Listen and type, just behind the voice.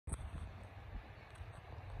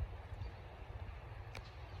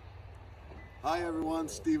Hi everyone,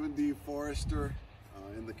 Stephen D. Forrester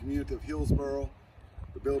in the community of Hillsborough,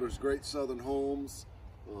 the builder's Great Southern Homes.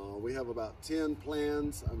 We have about 10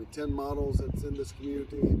 10 models that's in this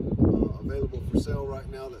community available for sale right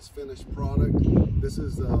now that's finished product. This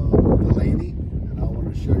is Delaney, and I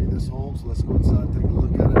want to show you this home, so let's go inside and take a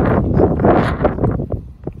look at it.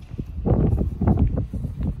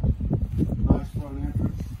 Nice front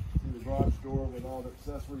entrance, see the garage door with all the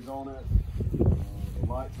accessories on it. The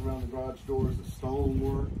lights around the garage doors, the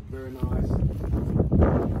stonework, very nice.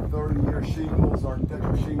 30-year shingles,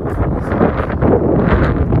 architectural shingles on this house.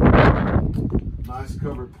 Nice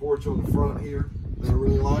covered porch on the front here that I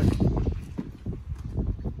really like.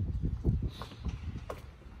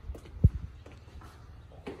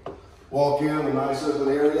 Walk in, a nice open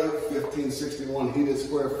area, 1561 heated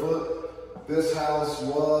square foot. This house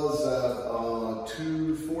was at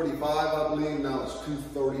 $245, I believe. Now it's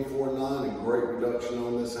 $234.9, a great reduction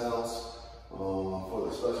on this house,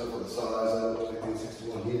 especially for the size of it,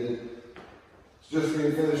 1561 heated. It's just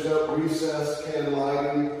being finished up, recessed, can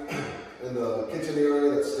lighting in the kitchen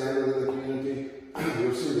area that's standard in the community.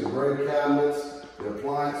 You'll see the gray cabinets, the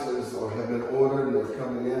appliances have been ordered and they're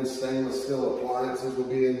coming in. Stainless steel appliances will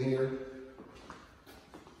be in here.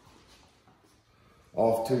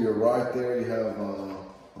 Off to your right there, you have,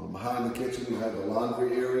 behind the kitchen, you have the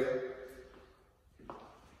laundry area.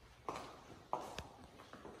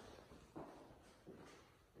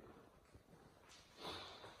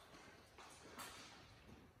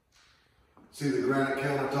 See the granite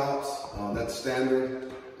countertops, that's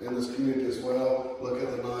standard in this community as well. Look at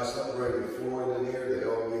the nice upgraded flooring in here, the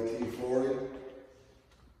LVT flooring.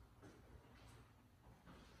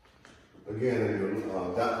 Again, in your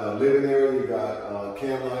living area, you got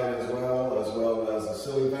can light as well as the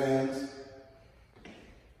ceiling fans.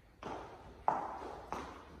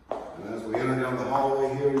 And as we enter down the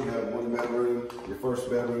hallway here, you have one bedroom, your first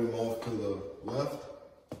bedroom off to the left.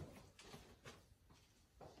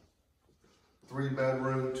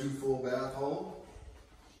 3-bedroom, 2 full bath home.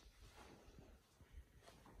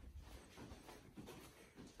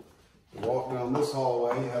 You walk down this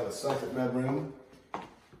hallway, you have a second bedroom.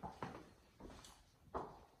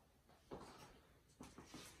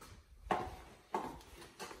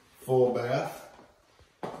 Full bath.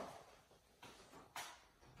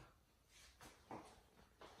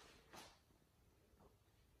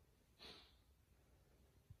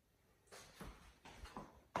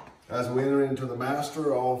 As we enter into the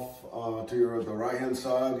master, off to the right hand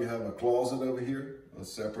side, you have a closet over here,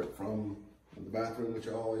 separate from the bathroom, which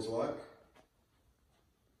I always like.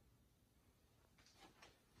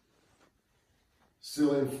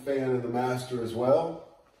 Ceiling fan in the master as well.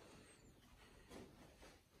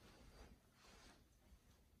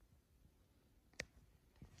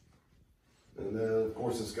 And then, of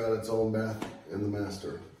course, it's got its own bath in the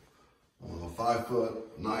master.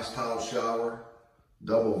 5-foot, nice tile shower,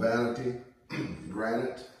 double vanity,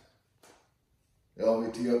 granite,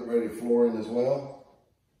 LVT upgraded flooring as well.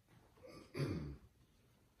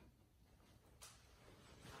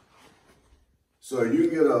 So you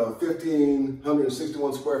get a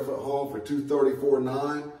 1,561 square foot home for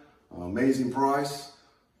 $234.9. Amazing price.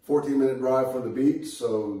 14-minute drive for the beach,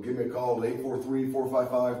 so give me a call at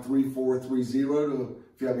 843-455-3430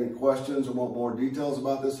 if you have any questions or want more details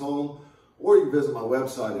about this home, or you can visit my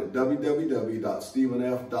website at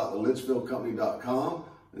www.stephenf.thelitchfieldcompany.com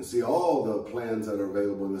and see all the plans that are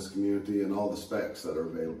available in this community and all the specs that are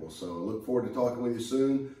available. So I look forward to talking with you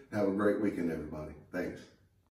soon. Have a great weekend, everybody. Thanks.